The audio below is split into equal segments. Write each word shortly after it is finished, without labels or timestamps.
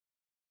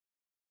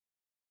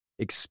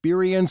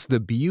Experience the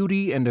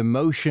beauty and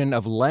emotion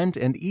of Lent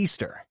and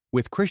Easter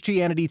with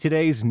Christianity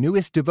Today's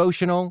newest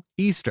devotional,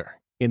 Easter,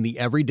 in the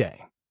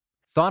Everyday.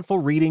 Thoughtful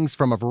readings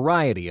from a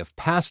variety of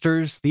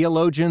pastors,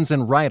 theologians,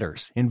 and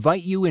writers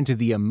invite you into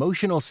the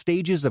emotional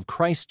stages of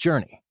Christ's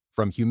journey,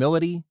 from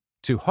humility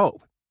to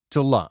hope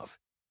to love.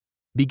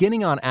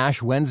 Beginning on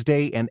Ash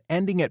Wednesday and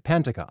ending at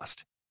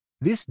Pentecost,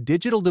 this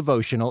digital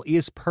devotional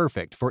is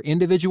perfect for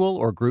individual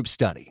or group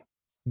study.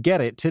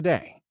 Get it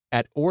today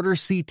at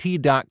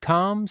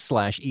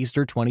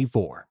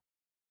orderct.com/Easter24.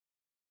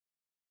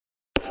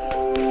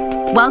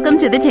 Welcome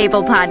to the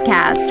Table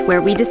Podcast,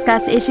 where we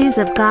discuss issues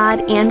of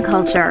God and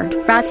culture,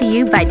 brought to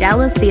you by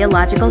Dallas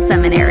Theological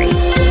Seminary.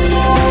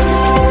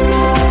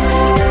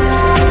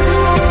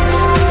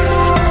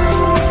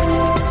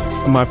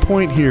 My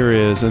point here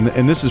is, and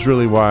this is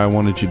really why I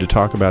wanted you to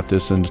talk about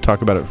this and to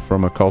talk about it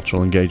from a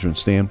cultural engagement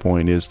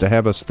standpoint, is to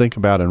have us think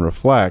about and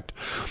reflect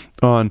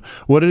on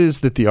what it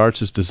is that the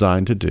arts is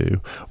designed to do,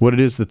 what it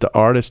is that the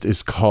artist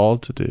is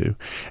called to do,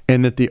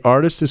 and that the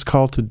artist is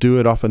called to do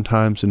it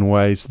oftentimes in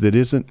ways that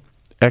isn't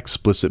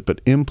explicit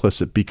but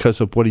implicit because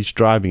of what he's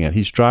driving at.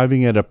 He's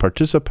driving at a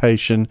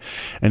participation,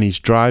 and he's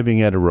driving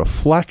at a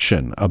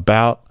reflection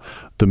about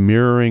the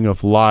mirroring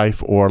of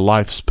life or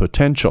life's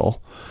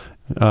potential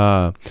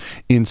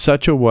in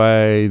such a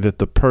way that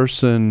the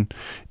person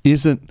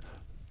isn't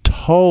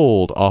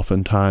told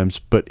oftentimes,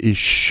 but is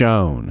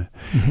shown.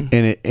 Mm-hmm.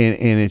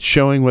 And it's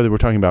showing whether we're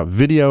talking about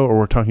video or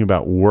we're talking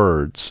about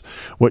words.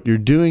 What you're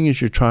doing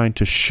is you're trying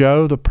to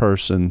show the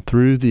person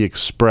through the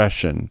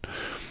expression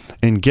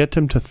and get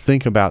them to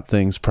think about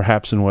things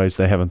perhaps in ways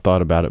they haven't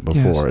thought about it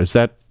before. Yes. Is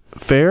that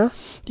fair?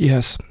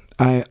 Yes.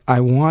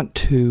 I want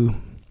to,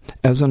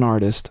 as an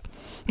artist,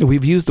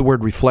 we've used the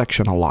word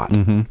reflection a lot.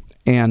 Mm-hmm.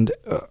 And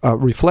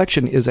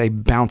reflection is a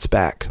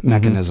bounce-back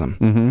mechanism.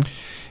 Mm-hmm.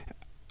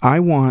 I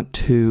want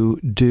to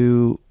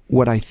do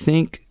what I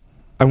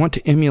want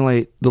to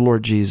emulate the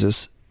Lord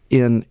Jesus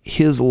in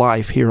his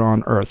life here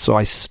on earth. So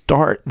I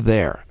start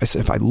there. I say,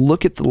 if I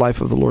look at the life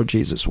of the Lord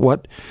Jesus,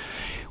 how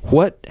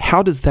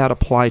does that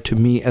apply to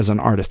me as an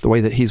artist, the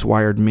way that he's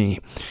wired me?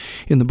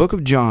 In the book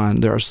of John,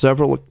 there are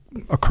several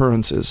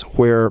occurrences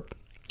where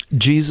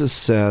Jesus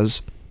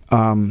says,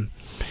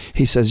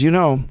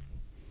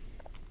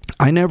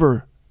 I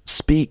never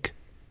speak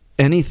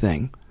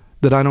anything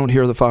that I don't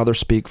hear the Father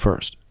speak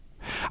first.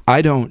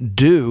 I don't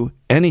do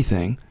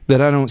anything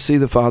that I don't see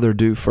the Father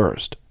do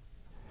first.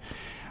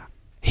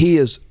 He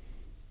is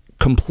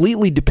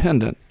completely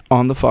dependent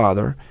on the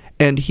Father,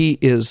 and he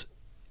is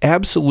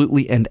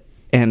absolutely and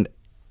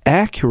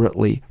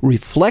accurately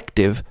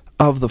reflective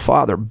of the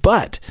Father.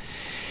 But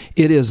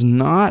it is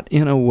not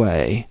in a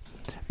way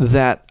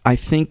that I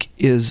think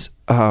is,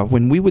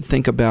 when we would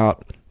think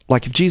about,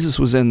 like if Jesus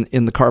was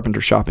in the carpenter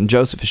shop and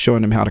Joseph is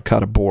showing him how to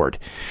cut a board,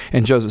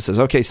 and Joseph says,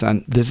 okay,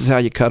 son, this is how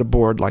you cut a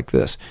board like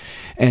this.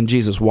 And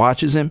Jesus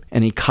watches him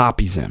and he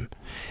copies him.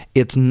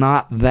 It's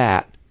not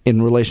that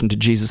in relation to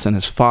Jesus and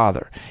his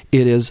Father.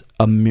 It is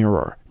a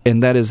mirror.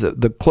 And that is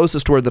the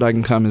closest word that I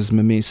can come is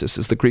mimesis.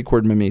 It's the Greek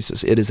word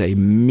mimesis. It is a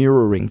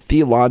mirroring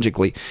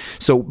theologically.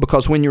 So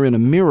because when you're in a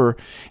mirror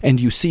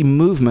and you see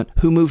movement,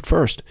 who moved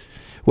first?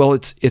 Well,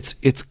 it's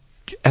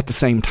at the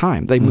same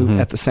time. They move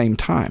at the same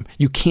time.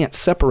 You can't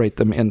separate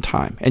them in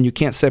time, and you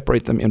can't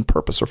separate them in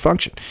purpose or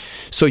function.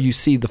 So you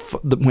see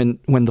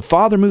when the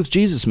Father moves,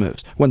 Jesus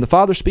moves. When the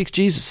Father speaks,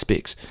 Jesus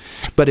speaks.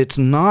 But it's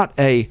not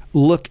a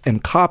look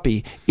and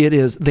copy. It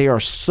is, they are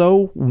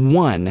so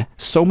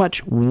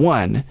much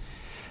one,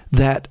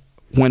 that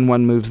when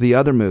one moves, the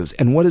other moves.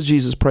 And what does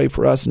Jesus pray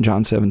for us in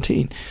John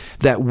 17?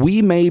 That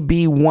we may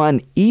be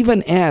one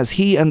even as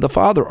he and the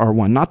Father are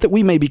one. Not that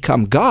we may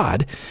become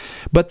God,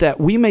 but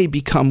that we may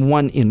become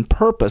one in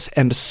purpose,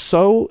 and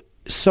so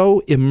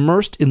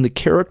immersed in the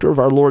character of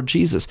our Lord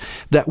Jesus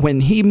that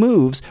when he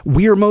moves,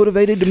 we are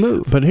motivated to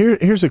move. But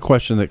here's a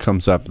question that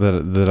comes up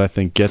that I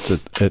think gets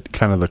at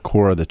kind of the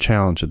core of the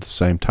challenge at the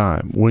same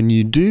time. When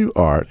you do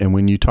art and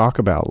when you talk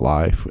about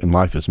life, and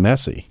life is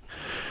messy,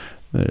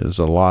 there's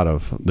a lot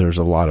of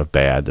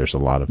bad, there's a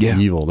lot of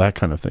evil, that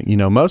kind of thing. You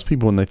know, most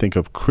people when they think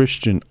of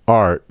Christian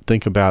art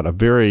think about a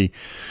very,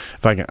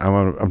 I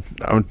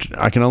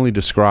can only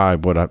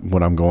describe what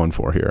I'm going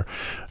for here.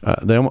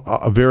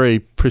 A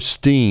very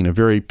pristine, a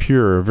very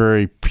pure, a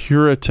very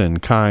Puritan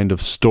kind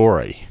of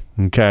story.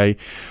 Okay,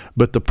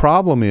 but the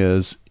problem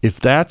is if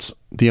that's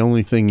the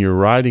only thing you're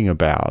writing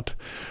about,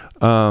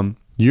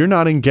 you're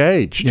not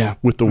engaged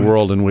with the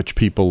world in which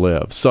people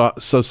live. So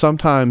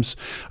sometimes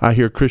I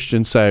hear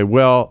Christians say,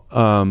 well,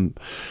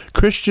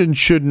 Christians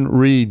shouldn't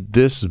read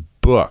this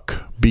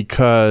book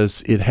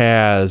because it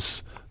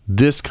has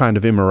this kind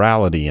of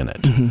immorality in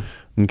it.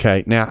 Mm-hmm.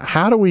 Okay, now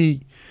how do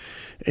we,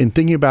 in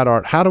thinking about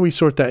art, how do we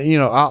sort that? You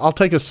know, I'll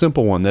take a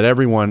simple one that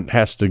everyone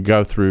has to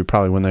go through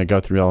probably when they go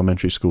through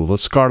elementary school, the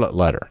Scarlet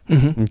Letter.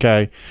 Mm-hmm.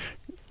 Okay,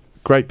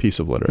 Great piece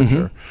of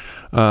literature.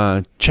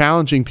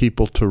 Challenging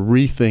people to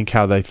rethink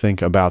how they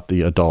think about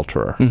the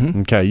adulterer.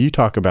 Okay, you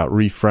talk about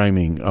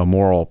reframing a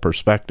moral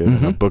perspective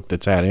in a book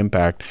that's had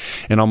impact,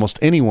 and almost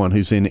anyone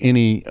who's in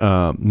any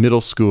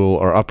middle school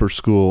or upper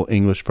school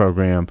English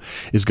program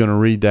is going to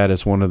read that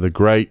as one of the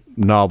great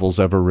novels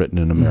ever written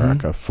in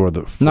America.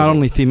 Not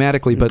only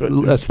thematically but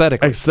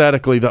aesthetically.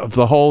 Aesthetically,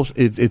 the whole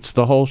it's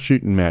the whole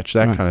shooting match,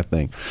 that kind of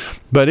thing.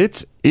 But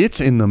it's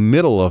in the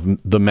middle of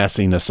the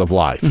messiness of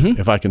life,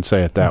 if I can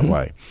say it that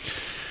way.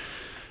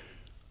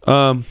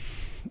 I'll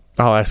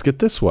ask it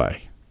this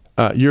way.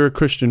 You're a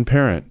Christian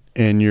parent,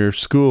 and your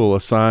school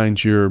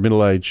assigns your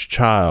middle-aged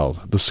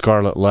child the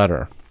Scarlet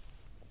Letter.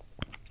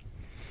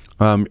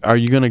 Are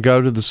you going to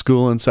go to the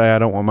school and say, I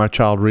don't want my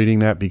child reading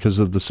that because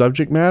of the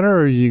subject matter,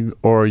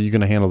 or are you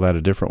going to handle that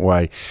a different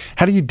way?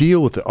 How do you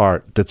deal with the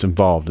art that's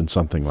involved in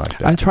something like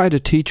that? I try to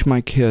teach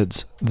my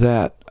kids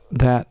that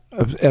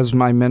as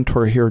my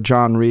mentor here,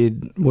 John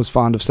Reed, was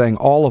fond of saying,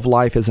 all of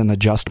life is an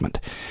adjustment.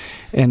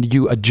 And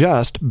you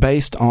adjust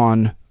based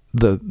on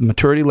the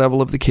maturity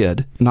level of the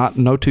kid.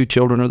 No two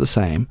children are the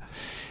same.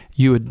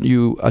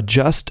 You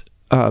adjust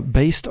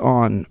based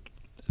on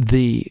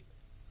the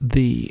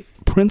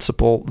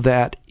principle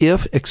that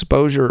if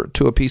exposure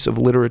to a piece of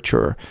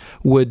literature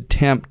would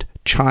tempt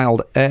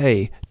child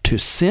A to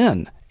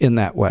sin in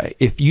that way,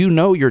 if you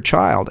know your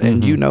child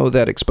and you know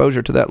that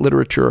exposure to that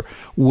literature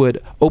would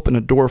open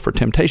a door for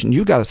temptation,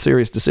 you've got a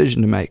serious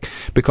decision to make,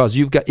 because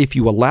if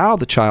you allow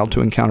the child to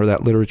encounter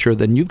that literature,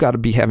 then you've got to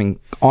be having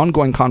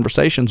ongoing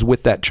conversations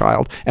with that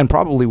child, and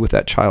probably with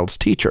that child's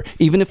teacher,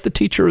 even if the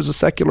teacher is a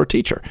secular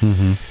teacher.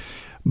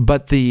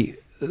 But the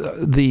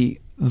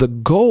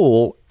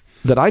goal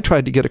that I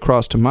tried to get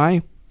across to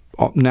my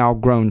now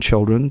grown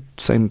children,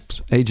 same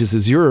ages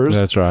as yours,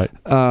 that's right,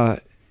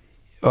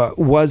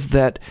 was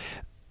that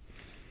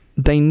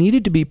they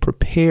needed to be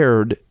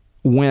prepared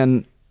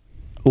when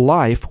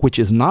life, which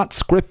is not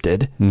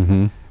scripted,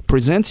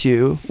 presents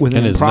you with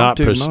an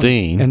impromptu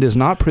moment, and is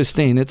not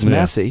pristine. It's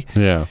messy.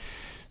 Yeah.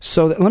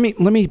 So let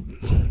me.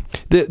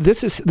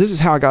 This is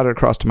how I got it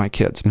across to my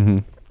kids.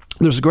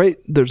 There's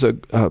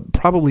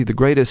probably the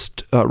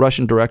greatest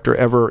Russian director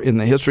ever in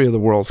the history of the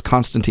world,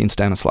 Konstantin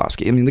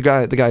Stanislavski. I mean, the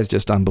guy is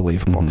just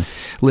unbelievable.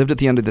 Lived at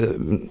the end of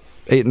the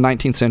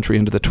 19th century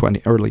into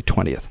the early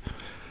 20th.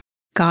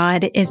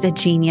 God is a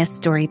genius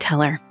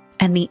storyteller,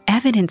 and the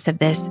evidence of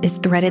this is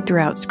threaded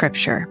throughout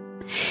Scripture.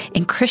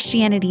 In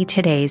Christianity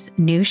Today's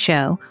new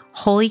show,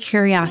 Holy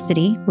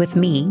Curiosity, with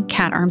me,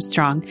 Kat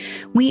Armstrong,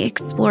 we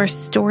explore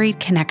storied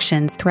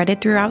connections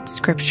threaded throughout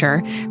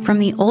Scripture from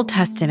the Old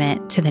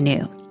Testament to the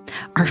New.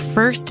 Our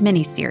first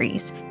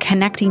mini-series,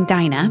 Connecting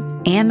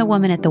Dinah and the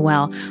Woman at the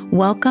Well,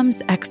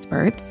 welcomes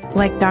experts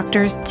like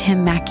Doctors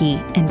Tim Mackey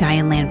and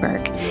Diane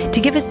Landberg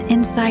to give us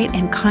insight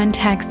and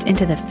context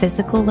into the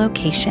physical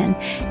location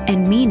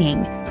and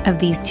meaning of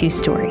these two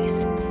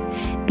stories.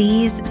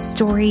 These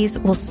stories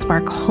will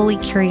spark holy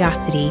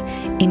curiosity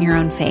in your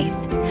own faith,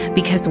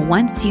 because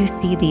once you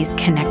see these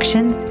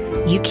connections,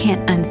 you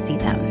can't unsee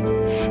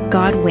them.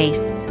 God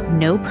wastes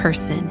no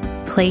person,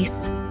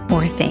 place,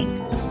 or thing.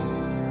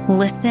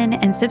 Listen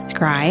and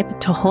subscribe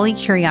to Holy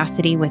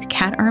Curiosity with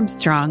Kat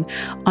Armstrong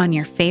on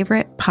your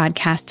favorite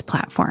podcast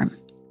platform.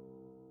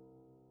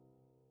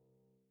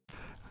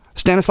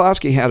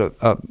 Stanislavski had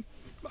a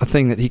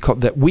thing that he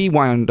called, that we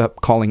wound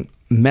up calling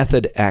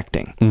method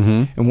acting.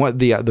 And what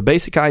the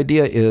basic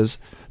idea is,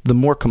 the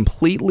more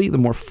completely, the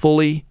more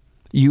fully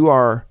you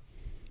are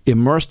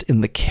immersed in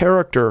the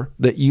character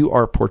that you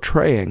are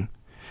portraying,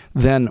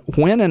 then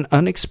when an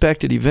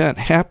unexpected event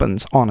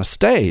happens on a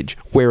stage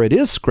where it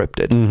is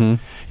scripted,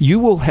 you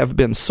will have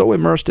been so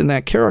immersed in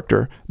that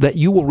character that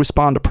you will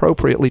respond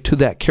appropriately to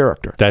that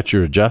character. That's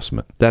your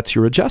adjustment. That's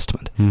your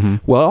adjustment.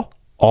 Well,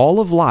 all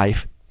of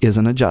life is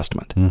an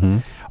adjustment.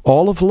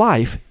 All of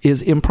life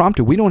is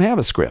impromptu. We don't have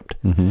a script.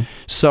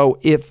 So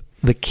if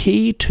the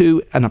key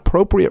to an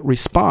appropriate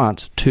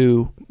response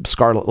to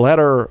Scarlet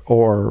Letter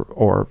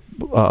or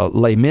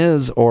Les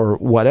Mis or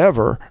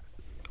whatever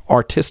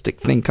artistic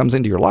thing comes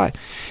into your life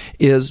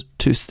is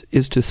to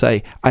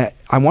say,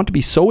 I want to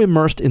be so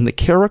immersed in the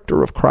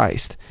character of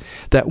Christ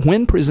that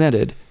when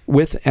presented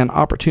with an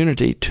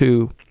opportunity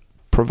to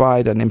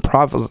provide an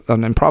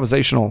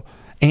improvisational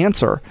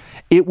answer,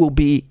 it will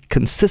be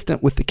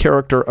consistent with the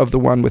character of the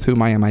one with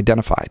whom I am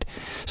identified.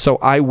 So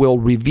I will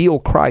reveal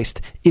Christ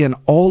in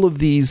all of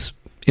these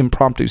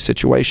impromptu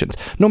situations,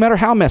 no matter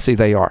how messy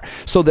they are,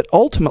 so that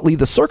ultimately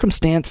the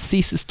circumstance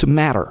ceases to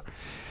matter.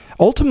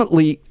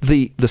 Ultimately,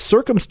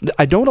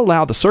 I don't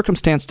allow the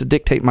circumstance to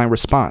dictate my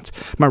response.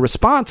 My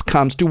response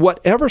comes to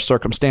whatever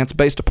circumstance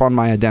based upon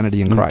my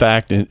identity in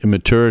Christ. In fact,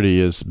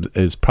 maturity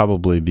is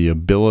probably the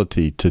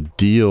ability to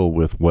deal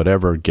with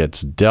whatever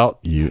gets dealt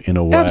you in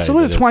a way.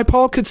 Absolutely. That's why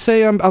Paul could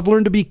say, I've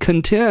learned to be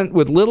content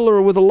with little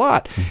or with a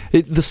lot.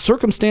 The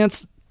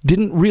circumstance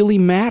didn't really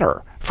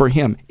matter for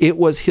him. It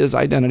was his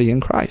identity in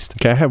Christ.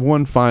 Okay, I have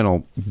one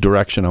final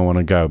direction I want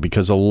to go,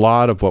 because a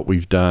lot of what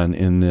we've done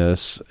in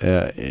this,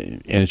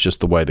 and it's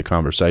just the way the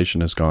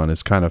conversation has gone,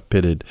 is kind of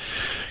pitted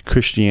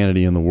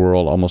Christianity and the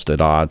world almost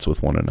at odds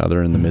with one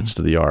another in the midst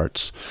of the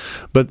arts.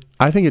 But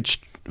I think it's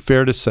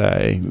fair to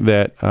say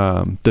that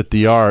that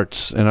the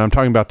arts, and I'm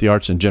talking about the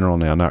arts in general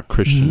now, not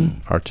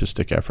Christian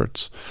artistic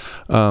efforts,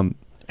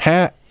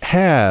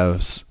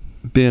 has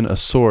been a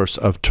source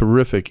of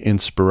terrific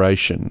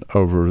inspiration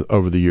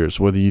over the years.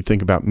 Whether you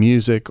think about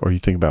music or you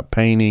think about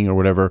painting or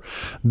whatever,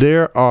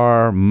 there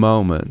are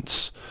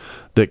moments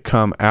that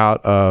come out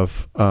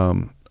of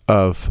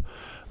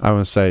I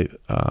want to say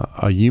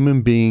a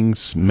human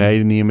being's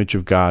made in the image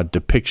of God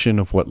depiction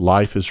of what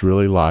life is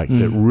really like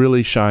that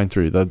really shine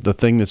through. The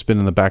thing that's been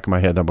in the back of my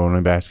head that I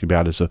want to ask you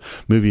about is a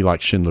movie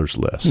like Schindler's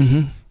List.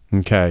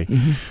 Okay.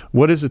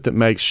 What is it that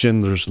makes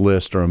Schindler's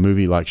List, or a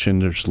movie like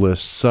Schindler's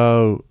List,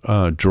 so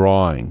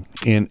drawing?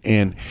 And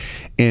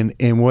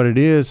what it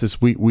is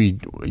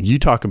you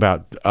talk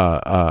about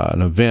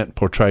an event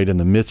portrayed in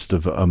the midst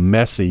of a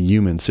messy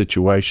human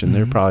situation.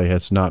 There probably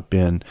has not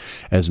been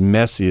as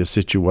messy a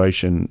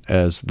situation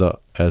as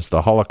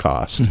the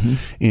Holocaust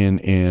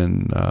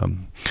in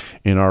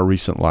our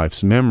recent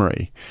life's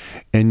memory,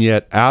 and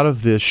yet out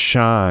of this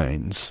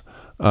shines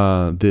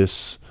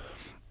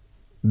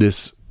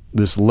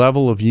this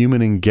level of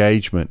human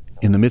engagement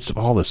in the midst of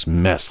all this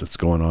mess that's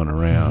going on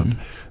around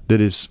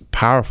that is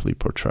powerfully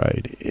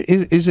portrayed.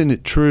 Isn't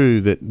it true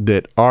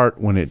that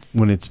art, when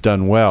it's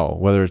done well,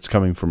 whether it's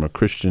coming from a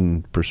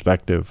Christian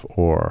perspective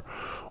or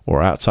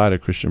outside a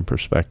Christian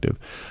perspective,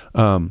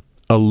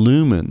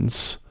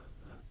 illumines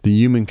the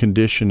human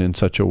condition in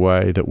such a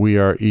way that we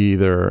are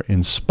either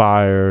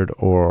inspired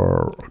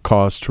or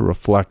caused to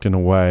reflect in a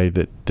way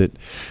that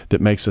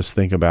makes us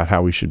think about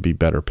how we should be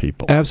better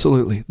people?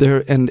 Absolutely.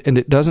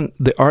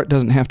 The art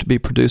doesn't have to be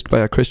produced by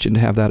a Christian to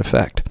have that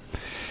effect.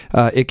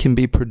 It can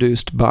be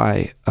produced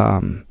by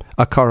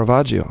a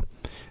Caravaggio.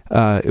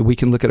 We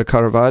can look at a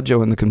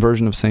Caravaggio in the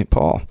conversion of St.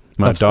 Paul.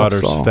 My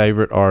daughter's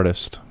favorite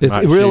artist.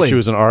 Really? She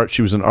was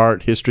an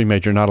art history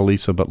major, not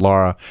Elisa, but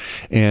Laura,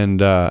 and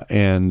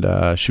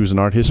she was an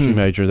art history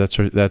major.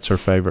 That's her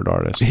favorite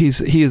artist.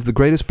 He is the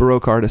greatest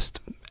Baroque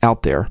artist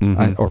out there,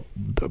 or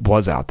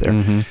was out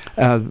there.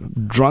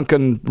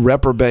 Drunken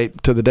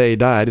reprobate to the day he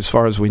died, as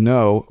far as we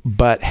know,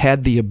 but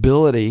had the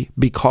ability,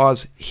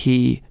 because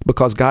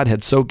God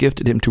had so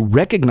gifted him, to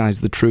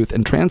recognize the truth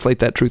and translate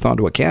that truth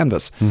onto a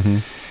canvas.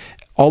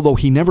 Although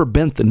he never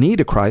bent the knee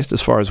to Christ,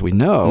 as far as we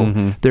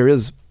know, there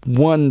is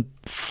one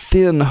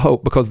thin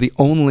hope, because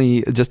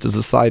just as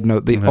a side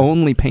note, the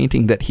only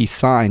painting that he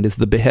signed is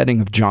the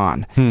beheading of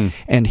John.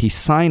 And he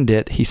signed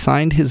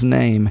his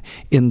name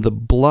in the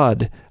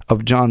blood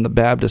of John the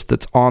Baptist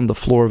that's on the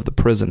floor of the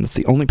prison. It's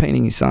the only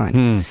painting he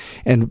signed.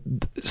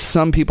 And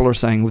some people are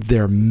saying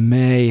there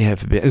may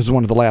have been, it was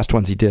one of the last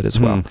ones he did as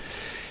well.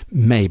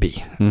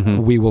 Maybe.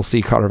 We will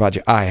see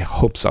Caravaggio. I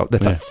hope so.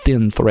 That's a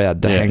thin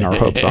thread to hang our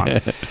hopes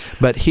on.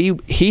 But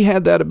he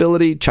had that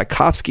ability.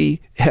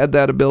 Tchaikovsky had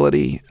that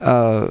ability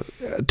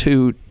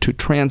to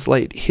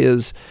translate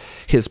his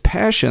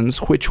passions,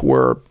 which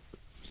were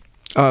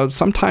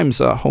sometimes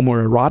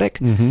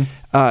homoerotic,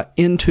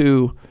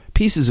 into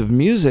pieces of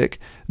music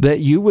that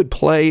you would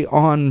play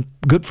on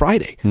Good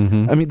Friday.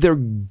 I mean, they're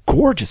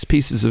gorgeous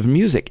pieces of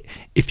music.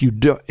 If you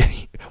do,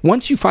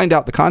 once you find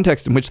out the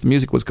context in which the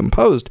music was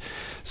composed,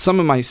 some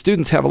of my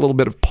students have a little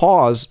bit of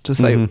pause to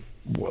say,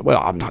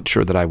 well, I'm not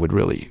sure that I would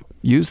really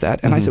use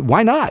that. And I said,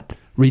 why not?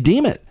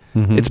 Redeem it.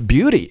 It's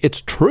beauty. It's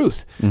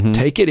truth.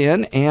 Take it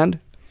in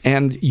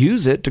and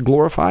use it to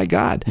glorify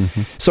God.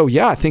 So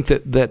yeah, I think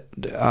that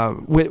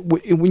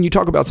when you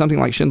talk about something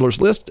like Schindler's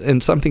List,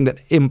 and something that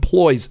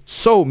employs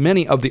so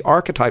many of the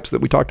archetypes that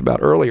we talked about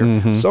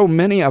earlier, so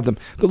many of them,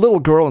 the little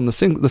girl in the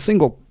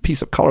single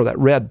piece of color, that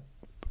red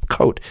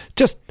coat,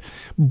 just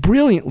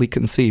brilliantly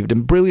conceived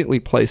and brilliantly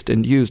placed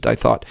and used. I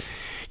thought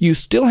you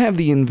still have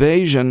the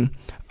invasion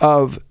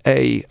of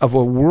a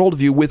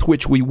worldview with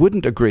which we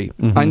wouldn't agree.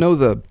 I know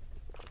the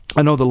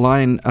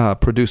line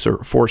producer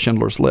for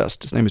Schindler's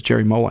List. His name is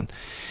Jerry Mullen.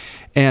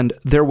 And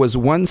there was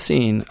one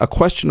scene, a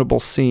questionable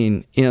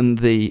scene in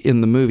the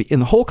movie, in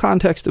the whole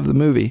context of the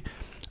movie,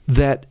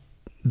 that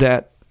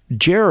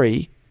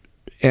Jerry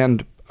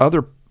and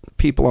other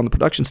people on the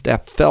production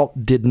staff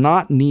felt did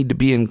not need to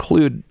be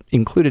included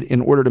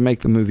in order to make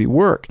the movie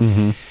work.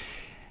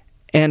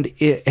 And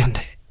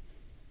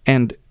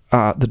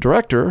the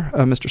director,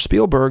 Mr.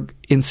 Spielberg,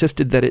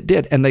 insisted that it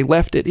did, and they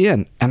left it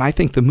in. And I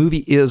think the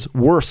movie is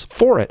worse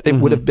for it. It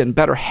would have been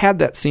better had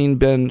that scene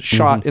been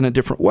shot in a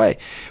different way.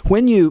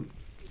 When you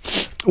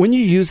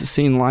use a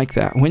scene like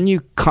that, when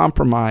you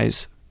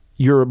compromise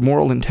your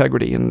moral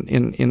integrity in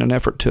an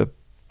effort to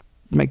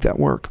make that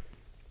work,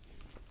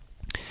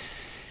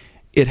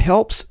 it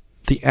helps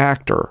the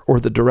actor or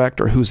the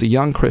director who's a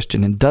young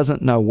Christian and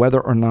doesn't know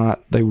whether or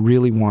not they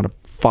really want to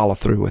follow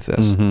through with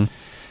this,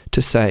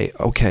 to say,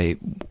 okay,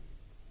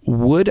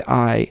 would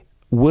I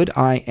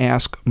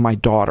ask my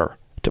daughter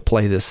to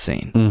play this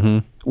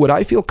scene? Would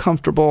I feel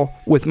comfortable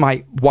with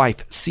my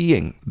wife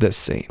seeing this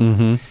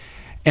scene?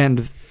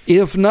 And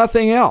if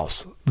nothing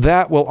else,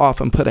 that will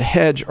often put a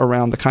hedge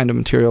around the kind of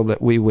material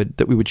that we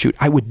would shoot.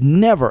 I would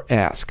never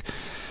ask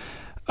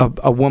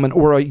a woman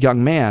or a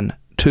young man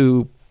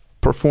to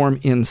perform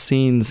in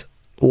scenes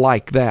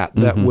like that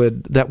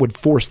would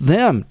force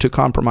them to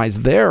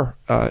compromise their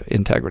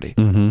integrity.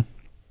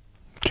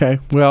 Okay.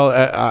 Well,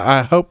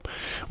 I hope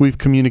we've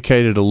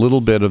communicated a little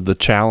bit of the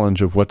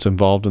challenge of what's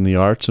involved in the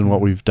arts and what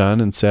we've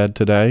done and said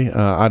today.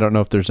 I don't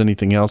know if there's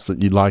anything else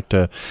that you'd like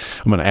to.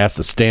 I'm going to ask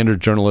the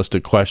standard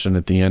journalistic question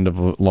at the end of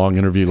a long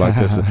interview like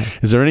this.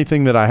 Is there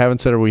anything that I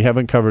haven't said or we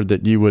haven't covered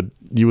that you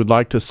would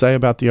like to say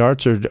about the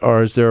arts,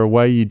 or is there a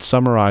way you'd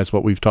summarize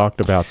what we've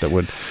talked about that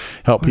would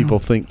help people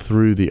think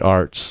through the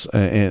arts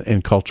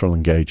and cultural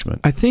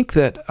engagement? I think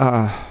that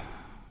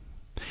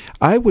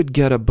I would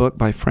get a book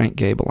by Frank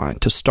Gabeline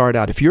to start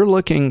out. If you're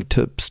looking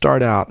to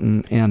start out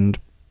and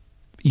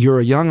you're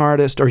a young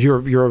artist, or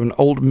you're an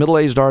old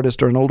middle-aged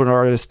artist or an older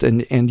artist,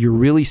 and you're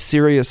really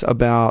serious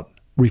about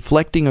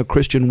reflecting a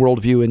Christian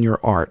worldview in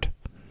your art,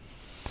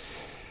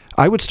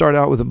 I would start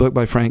out with a book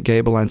by Frank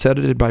Gabeline. It's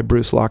edited by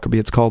Bruce Lockerbie.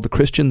 It's called The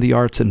Christian, the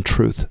Arts, and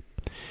Truth.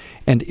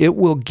 And it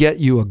will get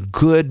you a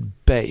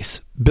good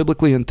base,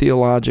 biblically and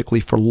theologically,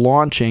 for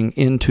launching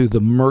into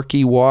the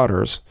murky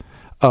waters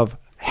of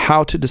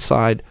how to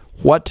decide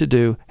what to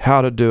do,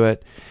 how to do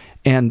it,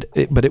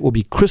 but it will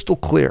be crystal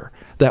clear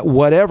that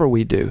whatever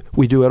we do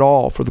it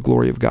all for the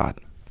glory of God.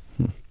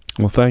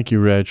 Well, thank you,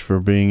 Reg, for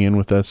being in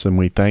with us, and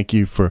we thank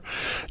you for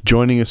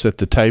joining us at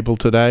the table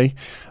today,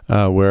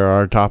 where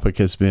our topic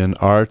has been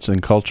arts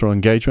and cultural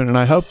engagement. And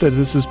I hope that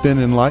this has been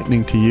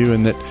enlightening to you,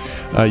 and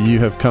that you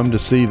have come to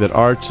see that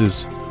arts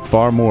is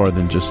far more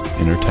than just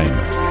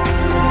entertainment.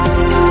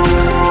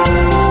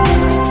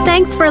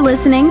 Thanks for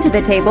listening to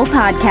the Table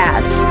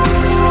Podcast.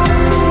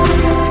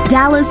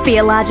 Dallas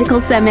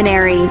Theological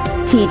Seminary.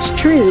 Teach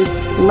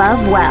truth,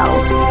 love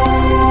well.